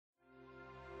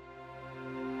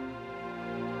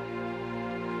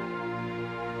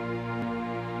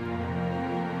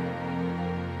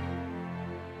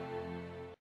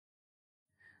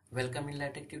Welcome in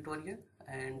LaTeX tutorial,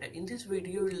 and in this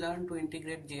video we'll learn to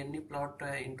integrate Gnuplot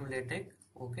into LaTeX.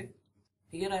 Okay,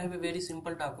 here I have a very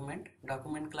simple document.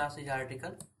 Document class is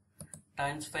article,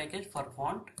 times package for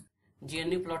font,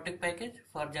 Gnuplot package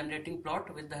for generating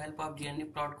plot with the help of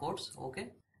Gnuplot codes.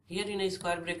 Okay, here in a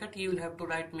square bracket you will have to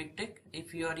write MikTeX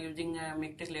if you are using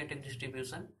MikTeX LaTeX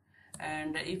distribution,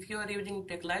 and if you are using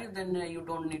TeXlive then you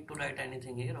don't need to write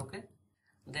anything here. Okay,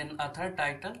 then author,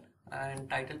 title and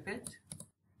title page.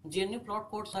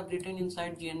 Gnuplot codes are written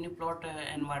inside Gnuplot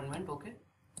environment. Okay,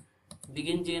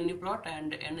 begin Gnuplot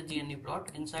and end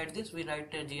Gnuplot. Inside this we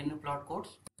write Gnuplot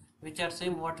codes which are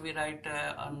same what we write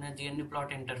on Gnuplot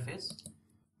interface.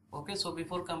 Okay, so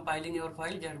before compiling your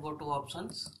file, just go to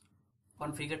options,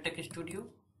 configure TeXstudio,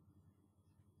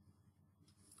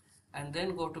 and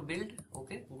then go to build.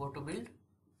 Okay, go to build,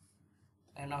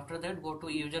 and after that go to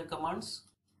user commands,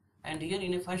 and here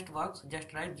in a first box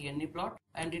just write Gnuplot,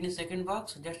 and in a second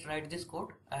box just write this code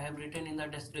I have written in the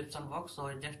description box.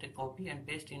 So just a copy and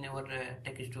paste in our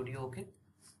TeXstudio. Okay,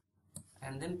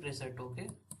 and then press it. Okay,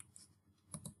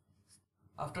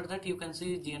 after that you can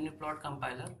see Gnuplot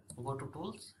compiler. Go to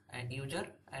tools and user,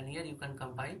 and here you can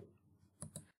compile.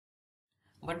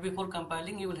 But before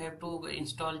compiling you will have to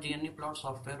install Gnuplot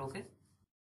software. Okay,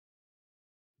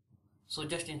 so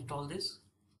just install this.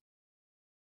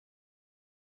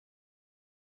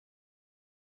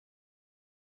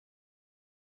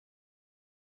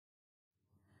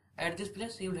 At this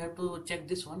place you will have to check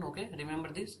this one. Okay,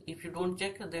 remember this. If you don't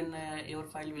check then your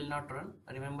file will not run.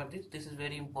 Remember this is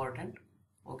very important.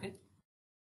 Okay,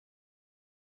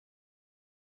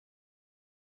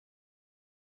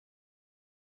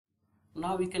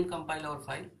 now we can compile our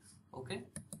file. Okay,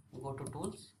 go to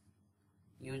tools,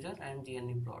 user and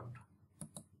Gnuplot.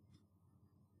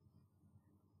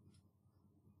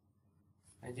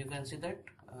 As you can see that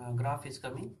graph is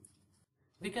coming.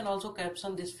 We can also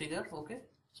caption this figure. Okay,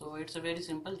 so it's a very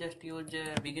simple, just use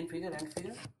begin figure, end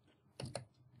figure.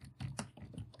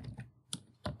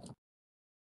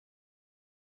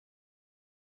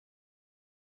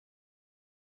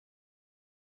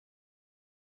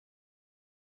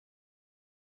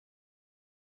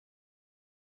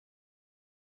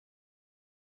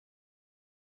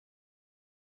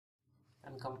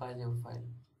 And compile your file.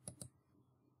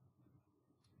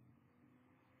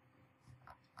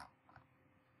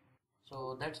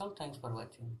 So that's all. Thanks for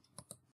watching.